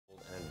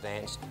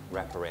advanced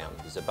wraparound.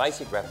 There's a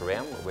basic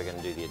wraparound, but we're going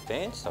to do the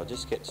advanced. I'll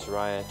just get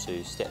Soraya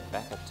to step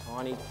back a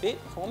tiny bit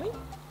for me.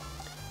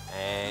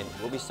 And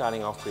we'll be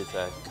starting off with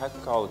a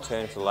Coca-Cola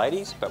turn for the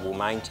ladies, but we'll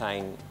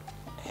maintain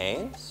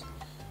hands.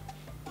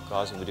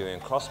 Guys will be doing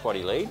a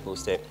cross-body lead. We'll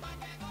step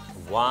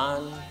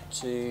 1,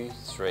 2,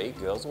 3.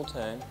 Girls will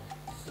turn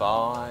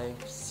 5,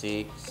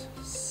 6,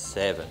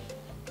 7.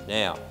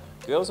 Now,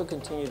 girls will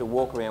continue to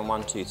walk around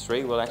 1, 2,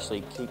 3. We'll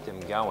actually keep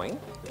them going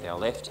with our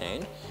left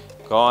hand.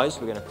 Guys,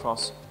 we're going to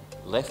cross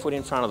left foot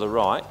in front of the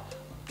right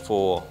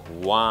for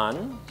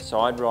 1,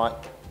 side right,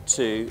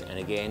 2, and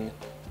again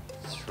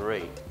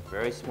 3.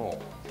 Very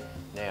small.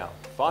 Now,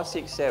 5,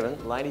 6,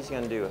 7, ladies are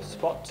going to do a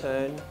spot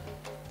turn,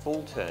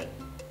 full turn.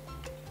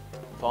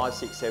 5,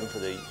 6, 7 for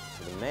the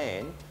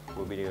man,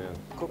 we'll be doing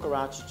a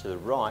cucaracha to the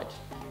right,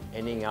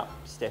 ending up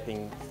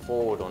stepping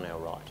forward on our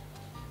right.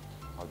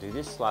 I'll do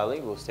this slowly.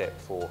 We'll step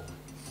for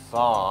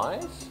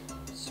 5.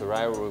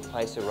 Soraya will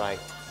replace her rate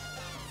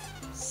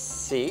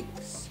 6.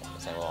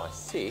 Say well,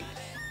 6.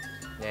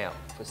 Now,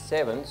 for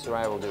 7,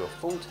 Soraya will do a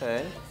full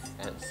turn,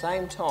 and at the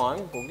same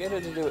time, we'll get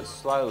her to do it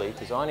slowly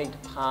because I need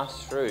to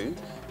pass through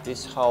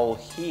this hole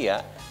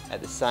here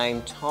at the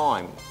same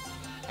time.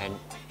 And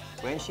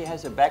when she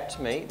has her back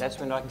to me, that's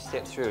when I can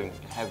step through and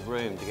have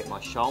room to get my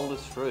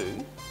shoulders through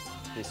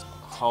this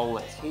hole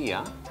that's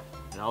here,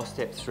 and I'll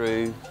step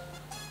through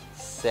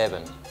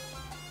 7.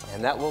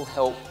 And that will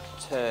help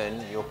turn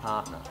your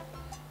partner.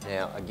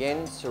 Now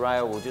again,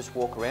 Soraya will just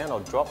walk around. I'll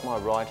drop my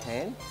right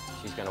hand.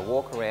 She's going to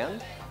walk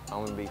around.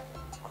 I'm going to be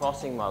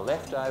crossing my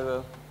left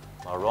over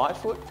my right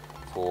foot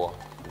for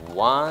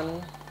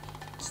 1,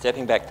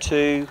 stepping back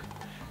 2,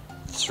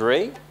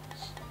 3.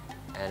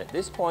 And at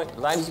this point,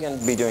 the ladies are going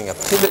to be doing a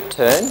pivot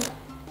turn,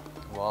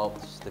 while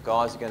the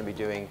guys are going to be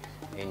doing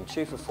in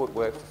chufa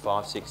footwork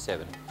for 5, 6,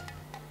 7.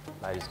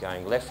 Ladies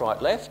going left,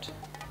 right, left,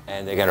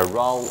 and they're going to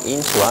roll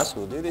into us.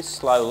 We'll do this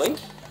slowly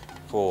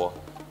for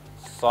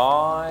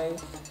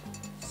 5,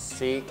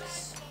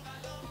 6,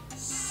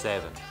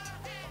 7.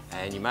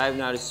 And you may have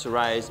noticed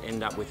Soraya's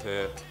end up with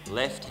her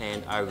left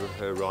hand over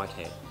her right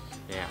hand.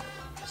 Now,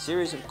 a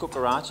series of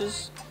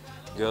cucarachas,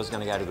 girls are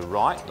going to go to the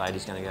right,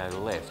 ladies are going to go to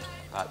the left.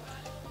 But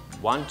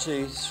 1,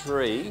 2,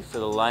 3 for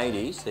the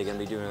ladies, they're going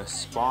to be doing a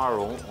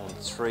spiral on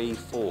 3,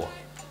 4.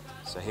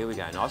 So here we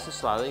go, nice and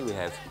slowly. We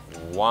have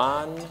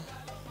 1,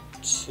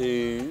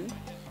 2,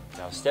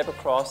 they'll step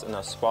across and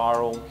they'll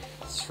spiral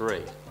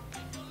 3.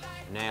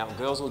 Now,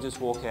 girls will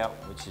just walk out,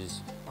 which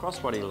is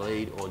crossbody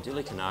lead or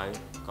dilikano.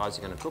 Guys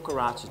are going to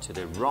cucaracha to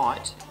the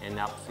right, end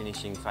up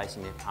finishing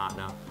facing their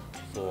partner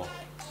for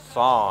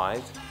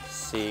 5,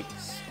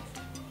 6,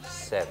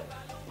 7.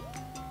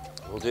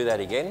 We'll do that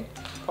again.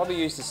 Probably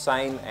use the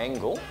same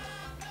angle.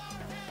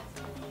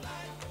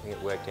 I think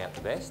it worked out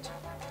the best.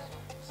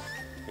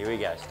 Here we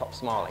go, stop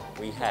smiling.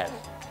 We have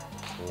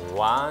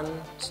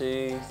 1,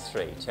 2,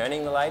 3.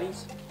 Turning the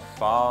ladies,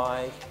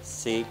 5,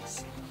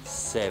 6,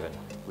 7.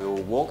 We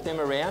will walk them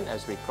around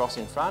as we cross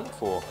in front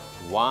for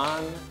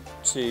 1,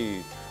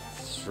 2,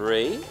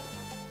 3.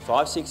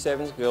 5, 6,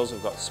 7. Girls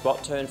have got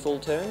spot turn, full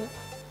turn.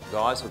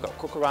 Guys have got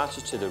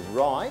cucaracha to the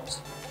right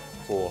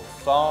for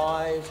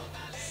 5,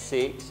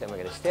 6, and we're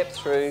going to step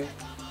through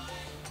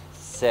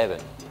 7.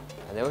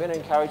 And then we're going to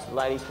encourage the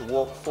ladies to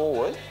walk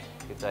forward.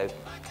 If they've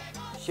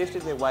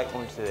shifted their weight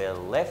onto their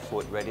left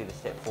foot, ready to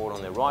step forward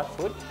on their right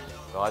foot,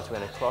 guys, we're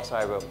going to cross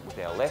over with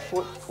our left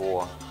foot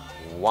for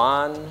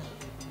 1,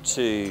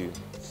 2,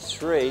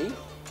 3.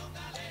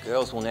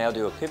 Girls will now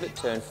do a pivot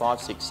turn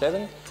 5, 6,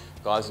 7.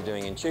 Guys are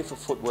doing enchufa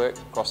footwork,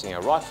 crossing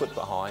our right foot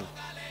behind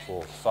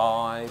for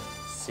 5,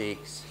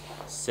 6,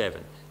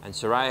 7. And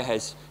Soraya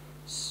has,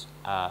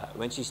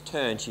 when she's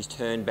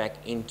turned back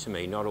into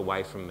me, not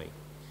away from me.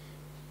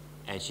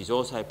 And she's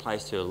also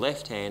placed her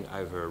left hand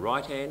over her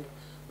right hand.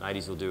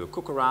 Ladies will do a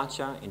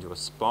cucaracha into a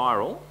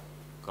spiral.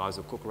 Guys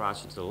will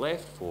cucaracha to the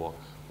left for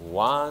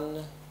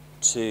 1,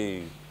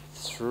 2,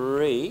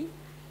 3.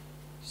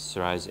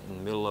 Soraya's in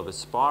the middle of a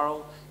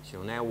spiral.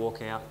 She'll now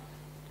walk out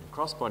and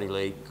crossbody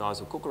lead. Guys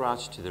will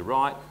cucaracha to the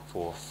right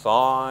for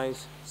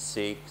 5,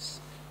 6,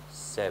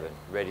 7.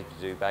 Ready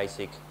to do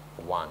basic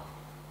 1.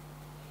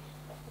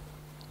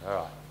 All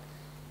right.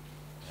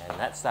 And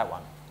that's that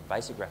one,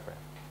 basic wraparound.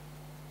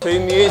 To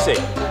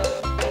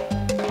music.